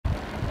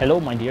Hello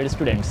my dear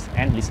students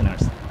and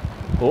listeners.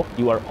 Hope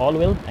you are all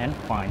well and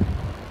fine.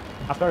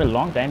 After a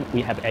long time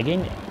we have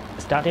again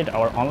started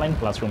our online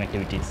classroom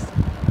activities.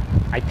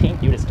 I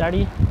think your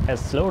study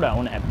has slowed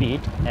down a bit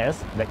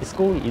as the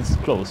school is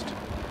closed.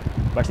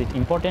 But it's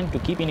important to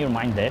keep in your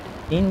mind that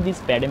in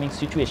this pandemic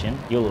situation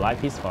your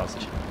life is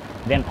first,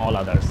 then all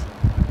others.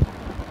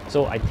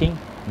 So I think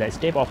the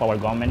step of our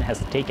government has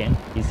taken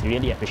is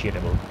really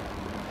appreciable.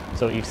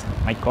 So it's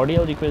my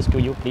cordial request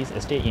to you, please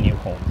stay in your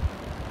home.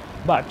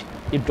 But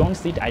you don't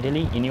sit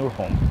idly in your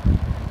home.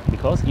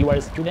 Because you are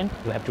a student,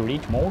 you have to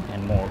read more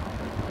and more.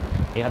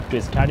 You have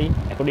to study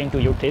according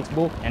to your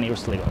textbook and your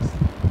syllabus.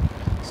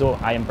 So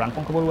I am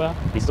Pranpankha Barua,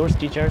 resource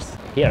teachers,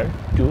 here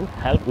to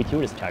help with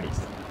your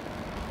studies.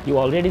 You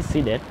already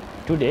see that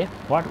today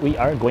what we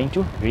are going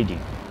to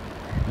reading.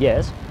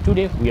 Yes,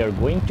 today we are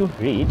going to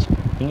read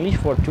English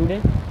for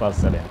today class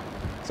 7.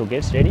 So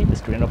get ready, the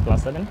student of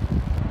class 7.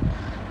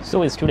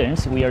 So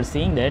students, we are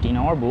seeing that in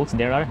our books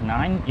there are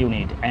 9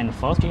 units and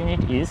first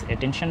unit is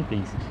attention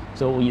please.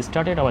 So we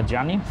started our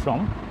journey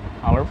from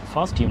our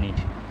first unit.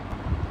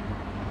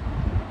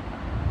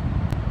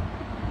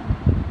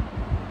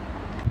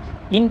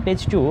 In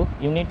page 2,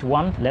 unit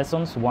 1,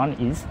 lessons 1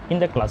 is in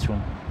the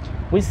classroom.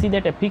 We see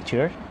that a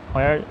picture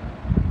where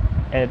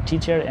a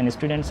teacher and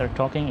students are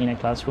talking in a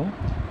classroom,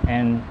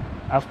 and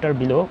after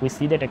below we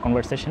see that a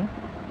conversation.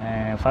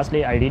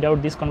 Firstly, I read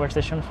out this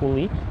conversation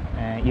fully.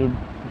 You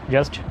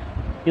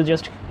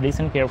just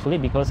listen carefully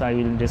because I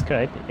will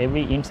describe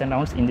every ins and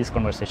outs in this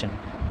conversation,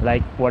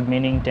 like word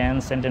meaning,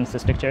 tense, sentence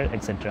structure,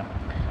 etc.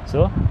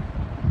 So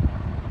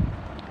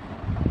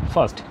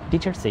first,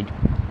 teacher said,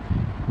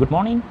 "Good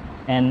morning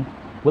and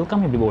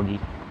welcome everybody."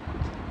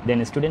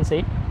 Then student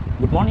said,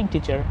 "Good morning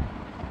teacher."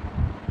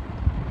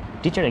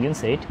 Teacher again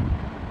said,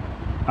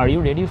 "Are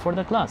you ready for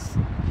the class?"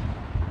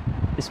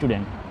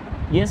 Student,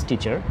 "Yes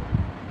teacher."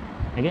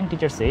 Again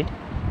teacher said,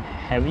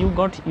 "Have you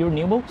got your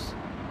new books?"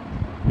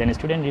 Then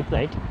student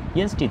replied,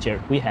 "Yes teacher,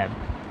 we have."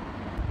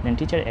 Then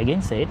teacher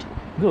again said,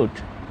 "Good.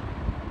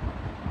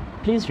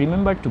 Please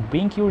remember to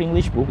bring your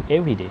English book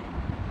every day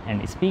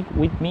and speak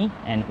with me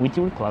and with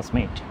your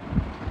classmate."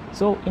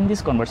 So in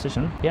this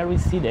conversation, here we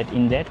see that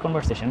in that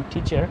conversation,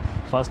 teacher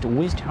first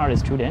wished her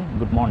student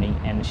good morning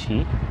and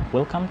she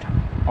welcomed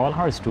all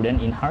her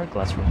students in her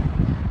classroom.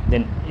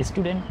 Then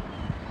student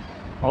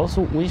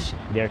also wish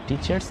their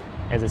teachers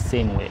as the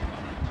same way.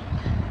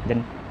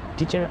 Then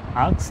teacher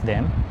asks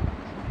them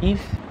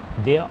if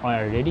they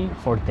are ready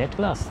for that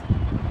class.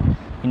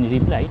 In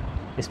reply,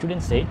 the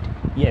student said,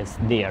 "Yes,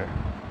 they are."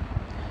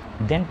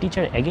 Then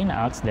teacher again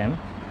asked them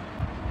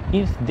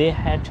if they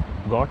had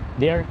got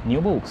their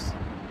new books.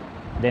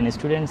 Then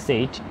student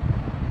said,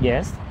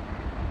 "Yes,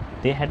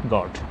 they had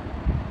got."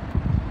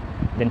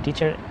 Then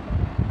teacher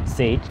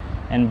said,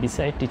 and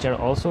beside teacher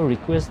also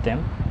requests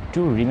them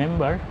to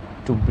remember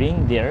to bring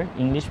their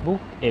English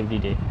book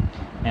every day,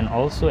 and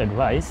also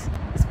advise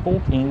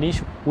spoke English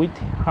with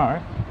her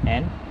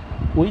and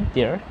with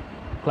their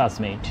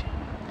classmate.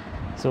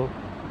 So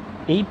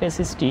এই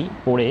প্যাসেজটি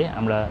পড়ে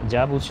আমরা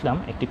যা বুঝলাম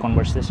একটি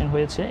conversation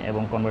হয়েছে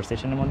এবং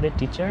কনভারসেশনের মধ্যে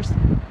teachers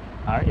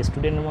আর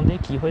স্টুডেন্টের মধ্যে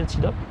কি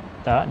হয়েছিল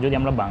তা যদি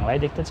আমরা বাংলায়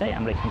দেখতে চাই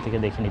আমরা এখান থেকে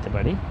দেখে নিতে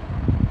পারি।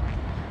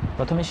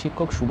 প্রথমে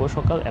শিক্ষক শুভ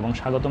সকাল এবং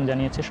স্বাগতম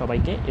জানিয়েছে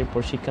সবাইকে।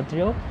 এরপর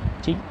শিক্ষার্থীরাও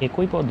ঠিক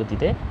একই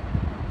পদ্ধতিতে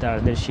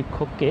তাদের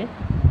শিক্ষককে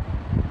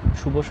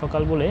শুভ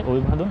সকাল বলে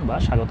অভিবাদন বা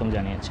স্বাগতম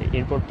জানিয়েছে।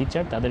 এরপর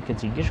টিচার তাদেরকে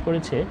জিজ্ঞেস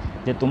করেছে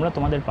যে তোমরা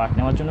তোমাদের পাঠ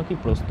নেওয়ার জন্য কি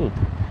প্রস্তুত?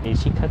 এই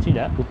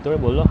শিক্ষার্থীরা উত্তরে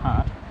বলল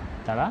হ্যাঁ,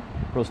 তারা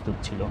প্রস্তুত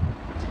ছিল।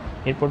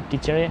 এরপর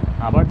টিচারে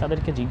আবার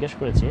তাদেরকে জিজ্ঞেস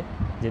করেছে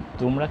যে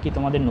তোমরা কি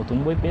তোমাদের নতুন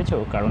বই পেয়েছো?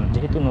 কারণ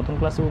যেহেতু নতুন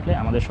ক্লাসে উঠলে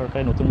আমাদের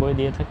সরকারে নতুন বই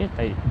দিয়ে থাকে,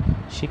 তাই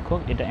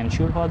শিক্ষক এটা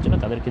এনশিওর হওয়ার জন্য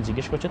তাদেরকে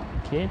জিজ্ঞেস করছে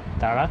যে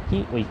তারা কি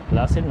ওই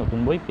ক্লাসের নতুন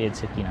বই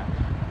পেয়েছে কিনা।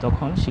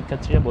 তখন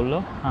শিক্ষার্থীরা বলল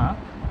হ্যাঁ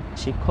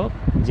শিক্ষক,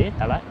 যে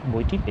তারা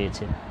বইটি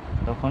পেয়েছে।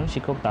 তখন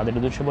শিক্ষক তাদের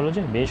উদ্দেশ্যে বলল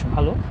যে বেশ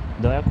ভালো,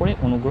 দয়া করে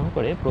অনুগ্রহ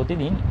করে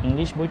প্রতিদিন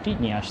ইংলিশ বইটি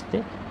নিয়ে আসতে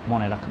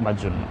মনে রাখবার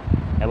জন্য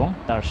এবং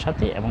তার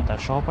সাথে এবং তার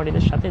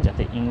সহপাঠীদের সাথে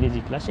যাতে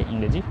ইংরেজি ক্লাসে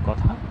ইংরেজি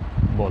কথা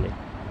বলে।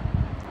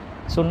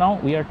 So now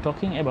we are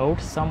talking about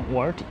some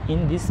word in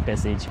this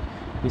passage.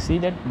 We see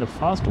that the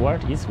first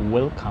word is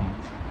welcome.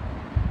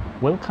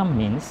 Welcome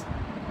means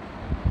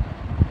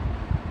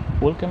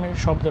welcome এর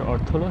শব্দের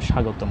অর্থ হলো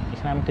স্বাগতম।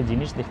 এখানে আমি একটা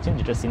জিনিস দেখছেন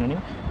যেটা synonym,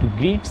 two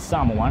grit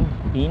someone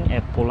in a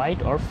polite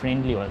or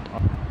friendly way,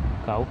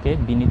 কাউকে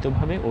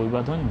বিনীতভাবে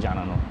অভিবাদন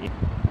জানানো।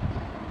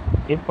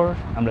 এরপর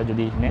আমরা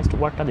যদি নেক্সট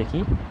ওয়ার্ডটা দেখি,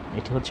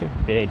 এটি হচ্ছে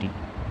রেডি।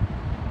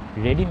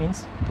 রেডি মিন্স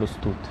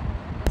প্রস্তুত।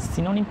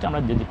 সিনোনিমটা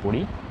আমরা যদি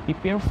পড়ি,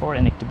 prepare for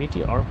an activity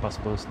or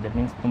purpose, that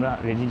means তোমরা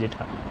রেডি,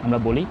 যেটা আমরা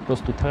বলি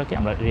প্রস্তুত থাকাকে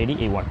আমরা রেডি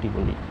এই ওয়ার্ডটি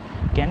বলি।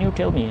 Can you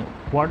tell me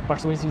what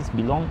parts of speech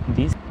belong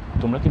this?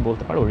 তোমরা কি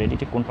বলতে পারো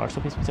রেডিটি কোন পার্টস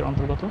অফ স্পিচের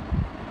অন্তর্গত?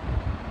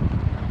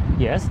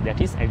 Yes, that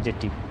is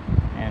adjective,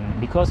 and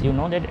because you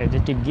know that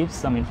adjective gives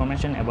some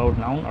information about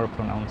noun or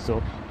pronoun, so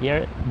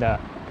here the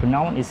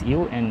pronoun is you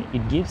and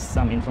it gives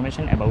some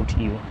information about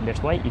you,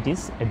 that's why it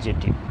is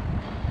adjective.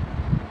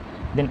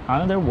 Then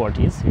another word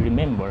is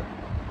remember.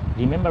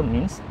 Remember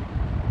means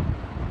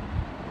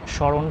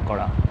স্মরণ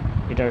করা।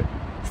 এটার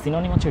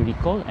synonym হচ্ছে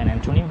recall and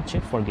antonym হচ্ছে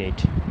forget.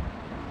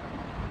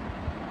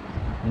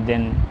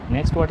 Then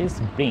next word is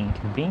bring.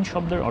 Bring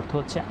শব্দের অর্থ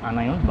হচ্ছে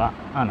anion বা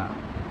আনা।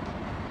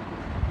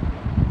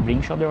 ব্রিং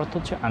শব্দের অর্থ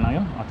হচ্ছে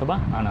আনায়ন অথবা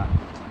আনা।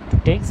 To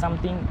take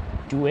something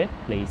to a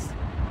place,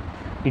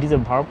 it is a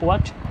verb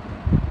word.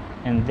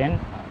 And then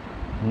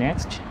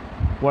next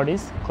word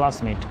is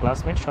classmate.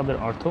 Classmate শব্দের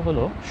অর্থ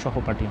হলো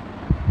সহপাঠী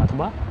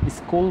অথবা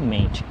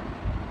schoolmate.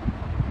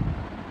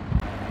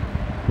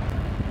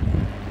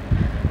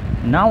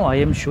 Now I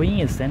am showing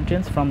a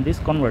sentence from this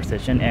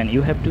conversation and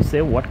you have to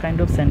say what kind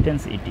of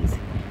sentence it is.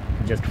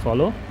 Just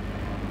follow.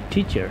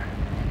 Teacher,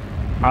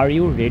 are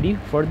you ready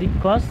for the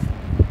class?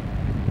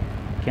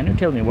 Can you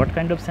tell me what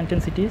kind of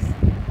sentence it is?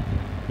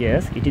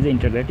 Yes, it is an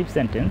interrogative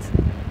sentence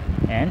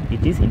and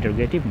it is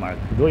interrogative mark.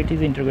 Though it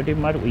is interrogative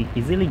mark, we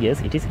easily guess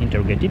it is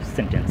interrogative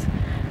sentence.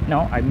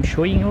 Now I am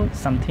showing you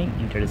something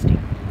interesting.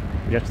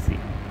 Just see.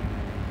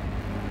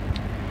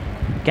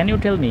 Can you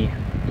tell me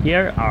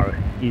here are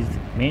is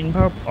main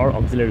verb or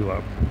auxiliary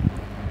verb?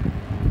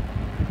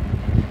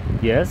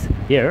 Yes,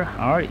 here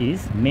are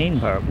is main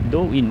verb.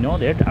 Though we know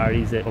that are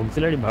is an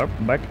auxiliary verb,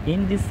 but in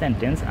this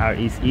sentence are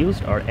is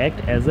used or act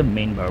as a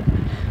main verb.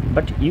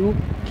 But you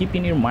keep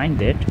in your mind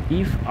that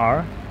if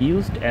are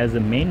used as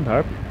a main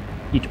verb,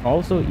 it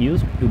also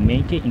used to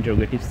make an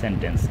interrogative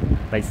sentence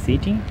by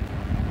sitting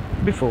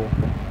before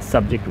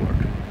subject word.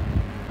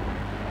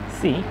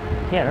 See,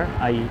 here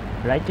I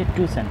write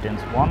two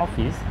sentences. One of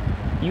is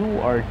you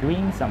are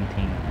doing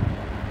something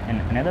and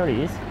another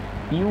is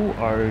you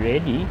are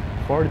ready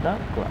for the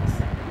class.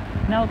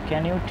 Now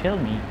can you tell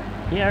me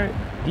here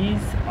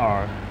these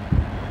are,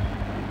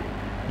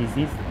 this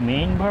is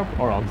main verb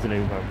or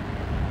auxiliary verb,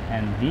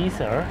 and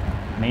these are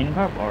main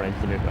verb or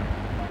auxiliary verb?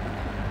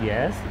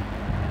 Yes,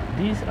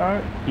 these are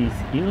is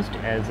used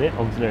as a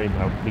auxiliary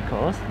verb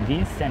because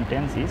this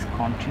sentence is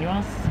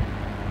continuous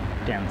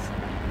tense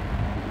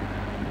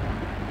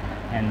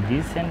and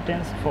this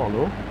sentence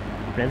follow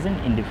present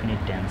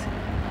indefinite tense.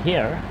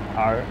 Here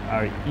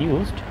are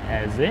used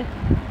as a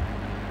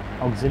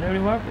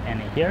auxiliary verb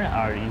and here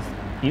are is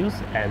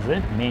used as a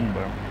main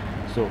verb.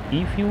 So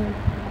if you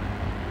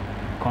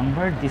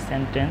convert this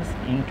sentence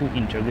into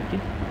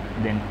interrogative,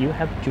 then you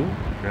have to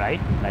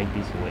write like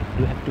this way.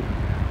 You have to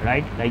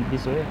write like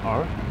this way, or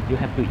you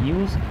have to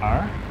use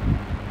are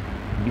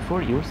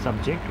before your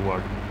subject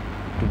word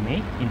to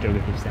make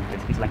interrogative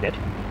sentence. It's like that.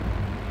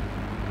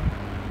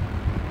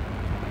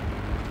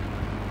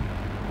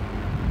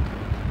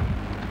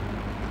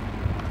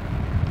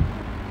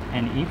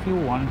 And if you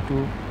want to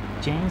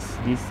change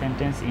this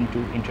sentence into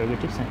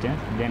interrogative sentence,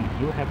 then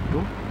you have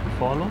to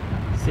follow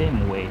same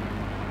way.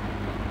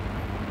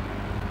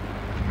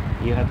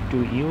 You have to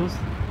use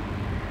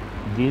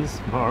this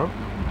verb,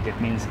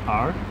 that means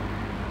are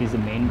is the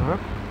main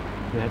verb.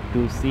 You have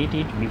to sit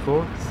it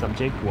before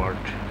subject word.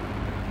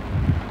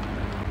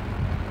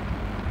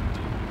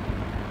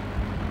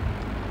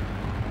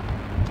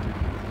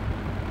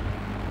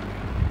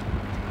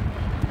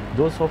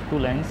 Those of two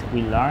lines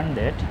we learn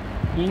that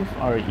if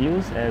are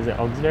used as an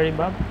auxiliary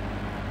verb,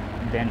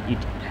 then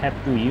it have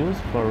to use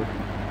for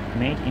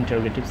made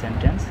interrogative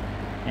sentence,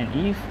 and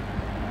if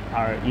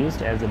are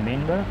used as a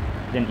main verb,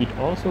 then it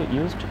also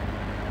used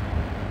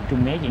to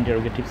make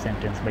interrogative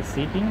sentence by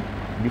sitting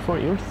before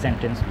your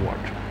sentence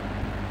word.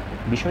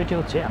 বিষয়টি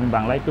হচ্ছে আমি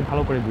বাংলা একটু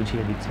ভালো করে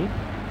বুঝিয়ে দিচ্ছি।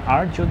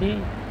 আর যদি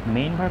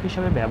main verb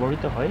হিসেবে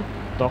ব্যবহৃত হয়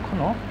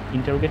তখনও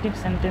ইন্টারোগেটিভ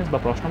সেন্টেন্স বা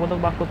প্রশ্নবোধক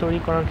বাক্য তৈরি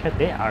করার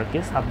ক্ষেত্রে আরকে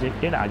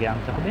সাবজেক্টের আগে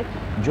আনতে হবে।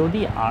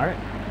 যদি আর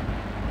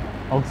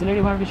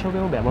অক্সিলারি ভার্ব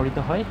হিসেবেও ব্যবহৃত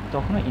হয়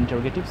তখনও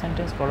ইন্টারোগেটিভ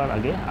সেন্টেন্স করার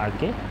আগে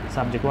আরকে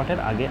সাবজেক্ট ওয়ার্ডের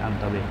আগে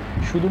আনতে হবে।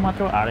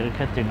 শুধুমাত্র আর এর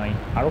ক্ষেত্রে নয়,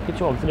 আরও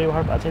কিছু অক্সিলারি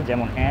ভার্ব আছে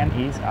যেমন অ্যাম,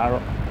 is, R,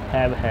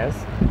 have, has,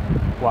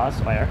 was,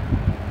 war.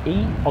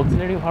 এই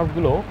অক্সিলারি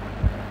ভার্বগুলো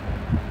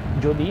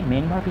যদি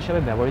মেইন ভার্ব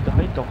হিসেবে ব্যবহৃত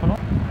হয়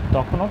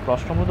তখনও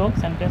প্রশ্নবোধক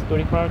সেন্টেন্স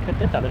তৈরি করার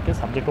ক্ষেত্রে তাদেরকে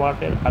সাবজেক্ট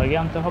ওয়ার্ডের আগে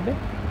আনতে হবে,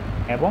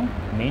 এবং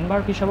মেইন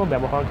ভার্ব হিসাবেও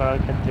ব্যবহার করার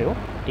ক্ষেত্রেও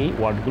এই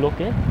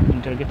ওয়ার্ডগুলোকে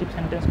ইন্টারোগেটিভ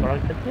সেন্টেন্স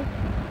করার ক্ষেত্রে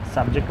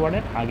সাবজেক্ট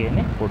ওয়ার্ডের আগে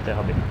এনে করতে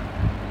হবে।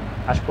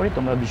 আশা করি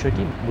তোমরা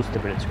বিষয়টি বুঝতে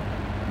পেরেছো।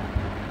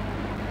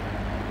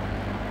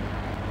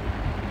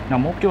 Now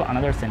move to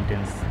another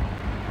sentence.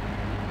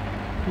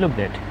 Look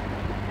that.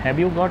 Have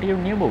you got your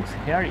new books?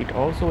 Here it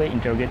also a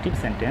interrogative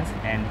sentence,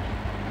 and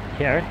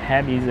here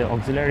have is an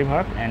auxiliary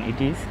verb and it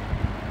is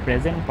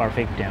present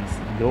perfect tense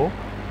though.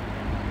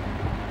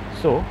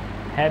 So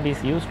have is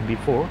used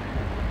before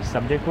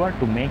subject word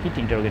to make it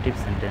interrogative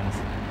sentence.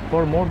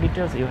 For more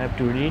details you have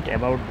to read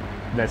about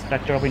the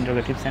structure of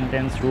interrogative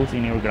sentence rules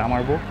in your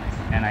grammar book,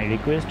 and I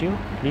request you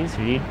please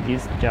read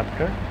this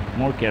chapter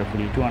more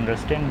carefully to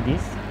understand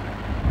this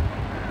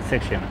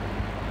section.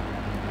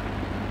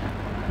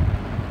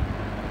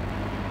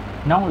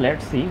 Now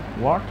let's see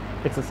what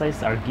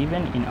exercises are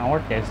given in our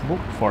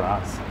textbook for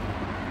us.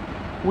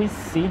 We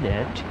see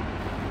that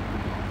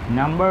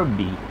number B.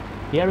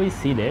 Here we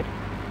see that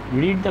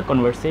read the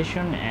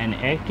conversation and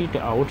act it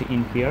out in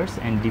pairs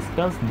and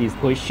discuss this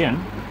question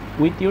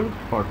with your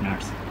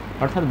partners.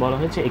 অর্থাৎ বলা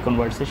হয়েছে এই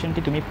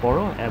কনভারসেশনটি তুমি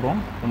পড়ো এবং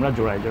তোমরা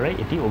জোড়ায় জোড়ায়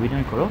এটি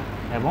অভিনয় করো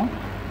এবং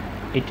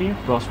এটির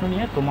প্রশ্ন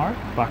নিয়ে তোমার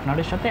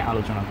পার্টনারের সাথে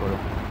আলোচনা করো।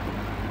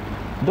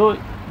 দো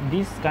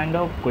this kind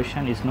of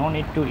question is no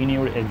need to in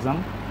your exam,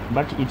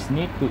 but it's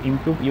need to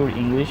improve your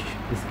English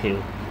skill,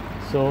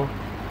 so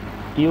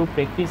you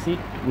practice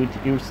it with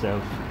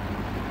yourself.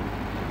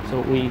 So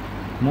we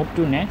move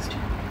to next,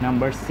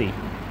 number C.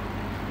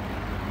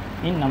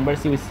 In number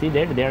C we see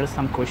that there are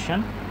some question,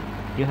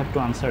 you have to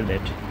answer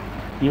that.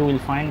 You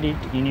will find it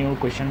in your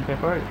question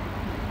paper.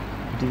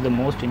 It is the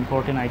most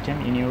important item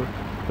in your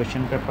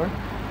question paper.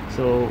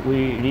 So we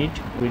read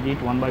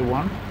one by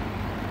one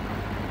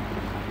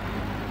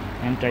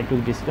and try to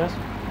discuss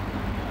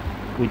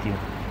with you.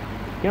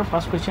 Your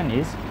first question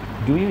is,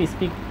 do you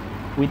speak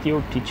with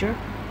your teacher?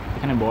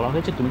 এখানে বলা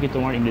হয়েছে তুমি কি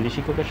তোমার ইংরেজি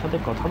শিক্ষকের সাথে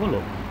কথা বলো,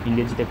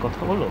 ইংরেজিতে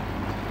কথা বলো?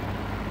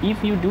 If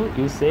you do,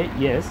 you say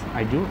yes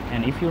I do,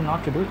 and if you not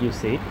to do, you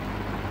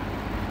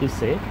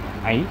say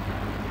I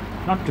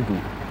not to do.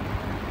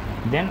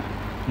 Then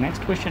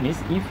next question is,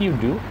 if you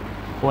do,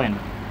 when?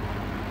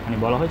 মানে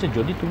বলা হয়েছে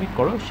যদি তুমি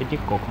করো সেটি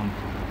কখন,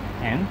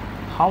 and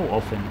how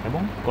often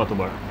এবং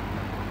কতবার।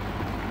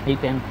 You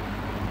can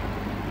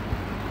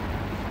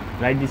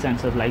write these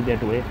answers like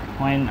that way.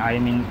 When I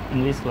am in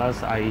English class,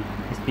 I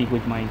speak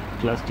with my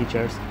class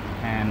teachers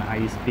and I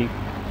speak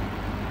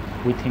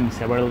with him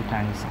several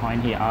times. When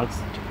he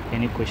asked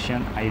any question,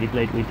 I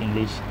replied with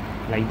English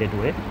like that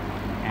way.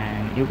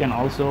 And you can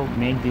also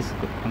make this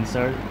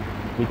answer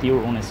with your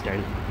own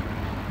style.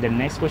 The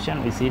next question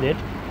we see that,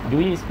 do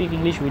you speak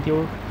English with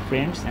your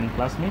friends and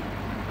classmates?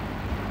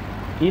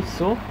 If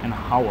so, and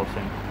how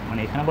often?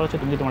 মানে এখানে বলা হচ্ছে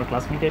তুমি তোমার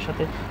ক্লাসমেটের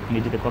সাথে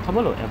ইংরেজিতে কথা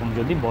বলো এবং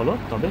যদি বলো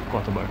তবে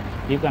কতবার।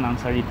 You can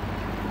answer it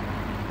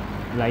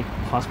like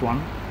first one.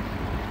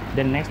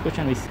 Then next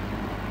question is,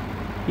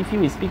 if you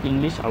speak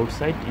English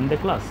outside in the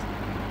class,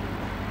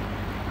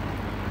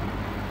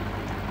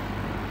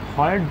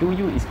 where do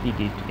you speak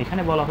ইট?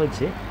 এখানে বলা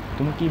হয়েছে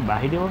তুমি কি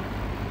বাহিরেও,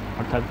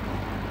 অর্থাৎ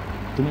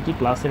তুমি কি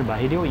ক্লাসের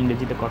বাহিরেও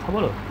ইংরেজিতে কথা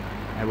বলো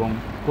এবং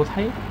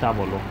কোথায় তা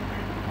বলো।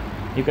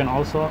 You can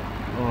also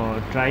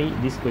try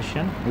this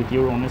question with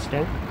your own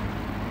style.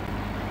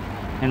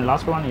 And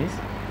last one is,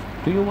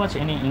 do you watch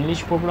any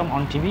English program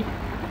on TV?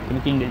 তুমি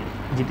কি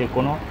ইংরেজিতে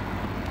কোনো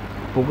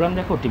প্রোগ্রাম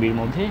দেখো টিভির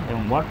মধ্যে,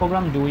 এবং what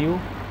program do you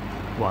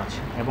watch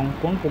এবং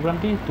কোন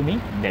প্রোগ্রামটি তুমি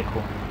দেখো।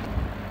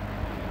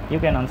 You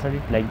can answer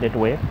it like that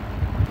way.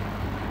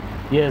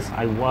 Yes,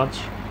 I watch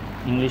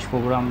English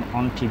program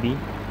on TV.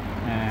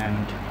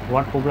 And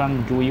what program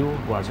do you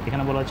watch?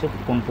 এখানে বলা হচ্ছে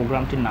কোন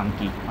প্রোগ্রামটির নাম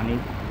কি, মানে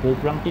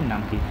প্রোগ্রামটির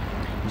নাম কি।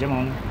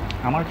 যেমন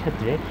আমার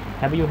ক্ষেত্রে,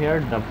 have you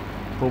heard the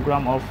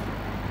programme of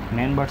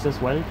man versus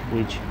wild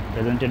which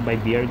presented by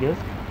Bear Grylls?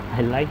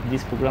 I like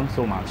this programme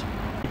so much.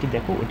 এটি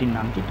দেখো, ওটির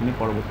নাম কি, তুমি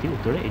পরবর্তী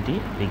উত্তরে এটি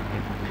লিখবে।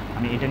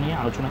 আমি এটা নিয়ে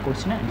আলোচনা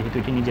করছি না, যেহেতু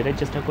এটি নিজেরাই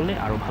চেষ্টা করলে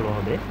আরও ভালো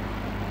হবে।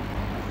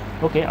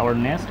 ওকে, hour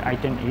next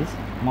item is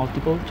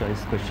multiple choice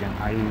question.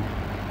 I will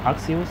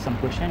ask you some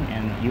question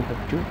and you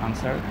have to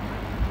answer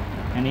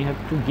and you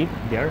have to give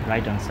their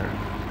right answer.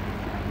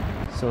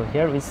 So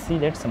here we see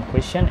that some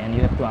question and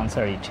you have to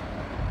answer it.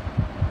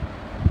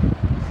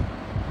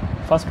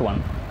 First one,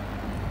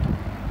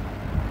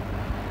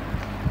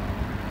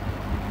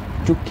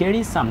 to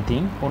carry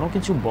something, কোনো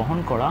কিছু বহন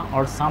করা,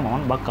 or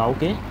someone বা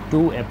কাউকে, to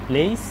a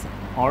place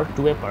or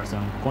to a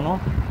person, কোনো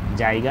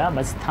জায়গা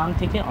বা স্থান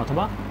থেকে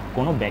অথবা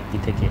কোনো ব্যক্তি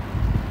থেকে।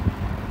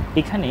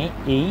 এখানে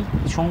এই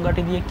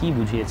সংজ্ঞাটি দিয়ে কি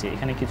বুঝিয়েছে,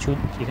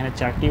 এখানে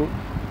চারটি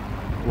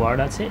ওয়ার্ড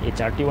আছে। এই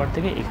চারটি ওয়ার্ড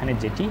থেকে এখানে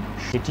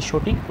সেটি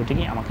সঠিক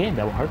ওটিকেই আমাকে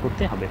ব্যবহার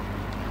করতে হবে।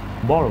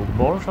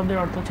 বড় শব্দের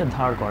অর্থ হচ্ছে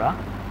ধার করা,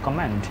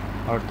 কমান্ড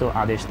অর্থ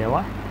আদেশ দেওয়া,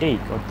 টেক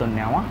অর্থ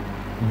নেওয়া,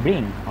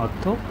 ব্রিং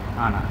অর্থ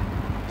আনা।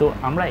 তো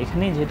আমরা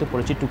এখানে যেহেতু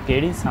পড়েছি টু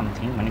ক্যারি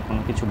সামথিং মানে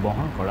কোনো কিছু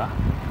বহন করা,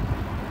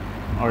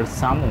 or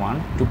someone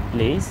to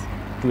place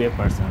to a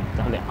person,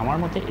 তাহলে আমার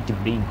মতে এটি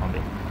ব্রিং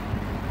হবে।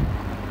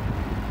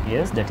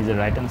 Yes, that is the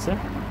right answer.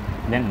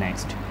 Then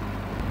next,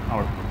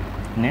 our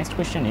next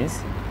question is,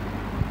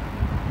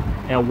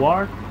 a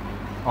word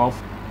of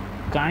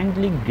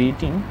kindly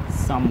greeting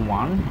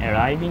someone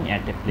arriving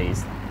at a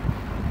place.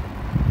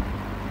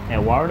 A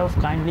word of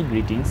kindly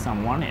greeting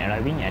someone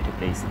arriving at a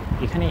place.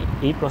 এখানে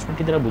এই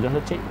প্রশ্নটি দ্বারা বোঝানো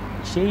হচ্ছে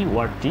সেই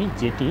ওয়ার্ডটি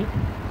যেটি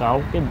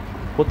কাউকে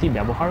প্রতি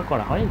ব্যবহার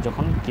করা হয়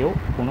যখন কেউ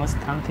কোনো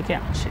স্থান থেকে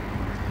আসে।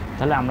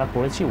 তাহলে আমরা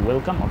পড়েছি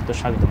ওয়েলকাম অর্থ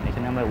স্বাগতম।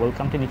 এখানে আমরা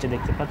ওয়েলকামটি নিচে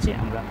দেখতে পাচ্ছি,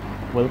 আমরা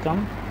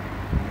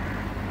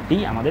ওয়েলকামটি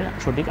আমাদের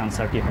সঠিক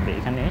আনসারটি হবে।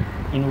 এখানে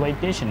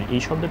ইনভাইটেশন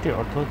এই শব্দটির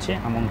অর্থ হচ্ছে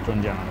আমন্ত্রণ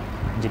জানানো,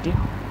 যেটি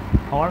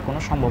হওয়ার কোনো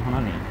সম্ভাবনা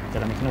নেই,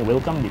 তাহলে আমি এখানে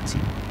ওয়েলকাম দিচ্ছি।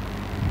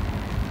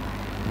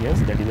 Yes,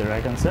 that is the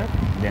right answer.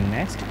 Then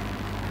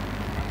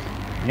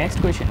next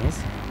question is,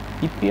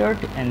 prepared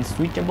and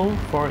suitable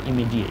for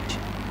immediate,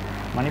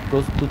 মানে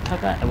প্রস্তুত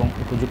থাকা এবং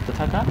উপযুক্ত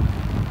থাকা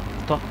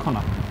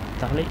তৎক্ষণাৎ।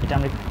 তাহলে এটা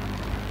আমরা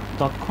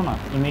তৎক্ষণাৎ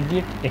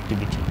ইমিডিয়েট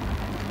অ্যাক্টিভিটি,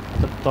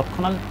 অর্থাৎ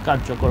তৎক্ষণাৎ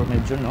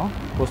কার্যক্রমের জন্য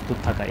প্রস্তুত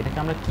থাকা, এটাকে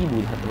আমরা কি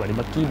বোঝাতে পারি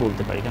বা কি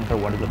বলতে পারি? এখানকার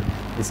ওয়ার্ডগুলো,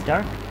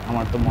 স্টার্ট,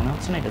 আমার তো মনে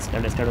হচ্ছে না এটা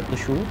স্টার্ট অর্থ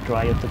শুরু,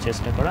 ট্রাই অর্থ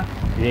চেষ্টা করা,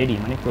 রেডি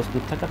মানে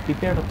প্রস্তুত থাকা,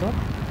 প্রিপেয়ার্ড অর্থ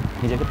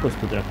নিজেকে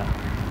প্রস্তুত রাখা।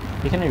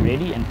 এখানে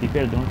রেডি অ্যান্ড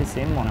প্রিপেয়ার দুটোই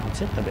সেম মনে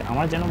হচ্ছে, তবে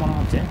আমার যেন মনে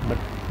হচ্ছে, বাট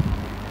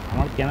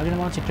আমার কেন যেন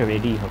মনে হচ্ছে একটা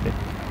রেডিই হবে।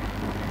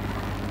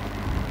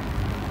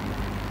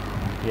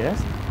 Yes,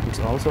 it's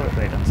also a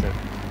right answer.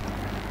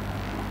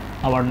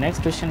 Our next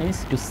question is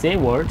to say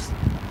words,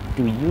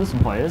 to use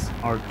voice,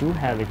 or to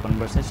have a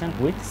conversation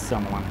with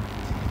someone.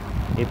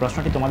 এই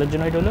প্রশ্নটি তোমাদের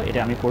জন্যই রইল, এটা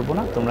আমি করব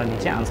না, তোমরা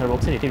নিচে আনসার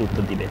বক্সে এটির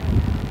উত্তর দিবে।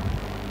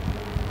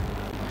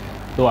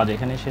 তো আজ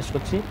এখানে শেষ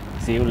করছি।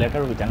 See you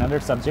later with another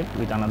subject,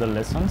 with another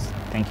lessons.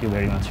 Thank you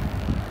very much.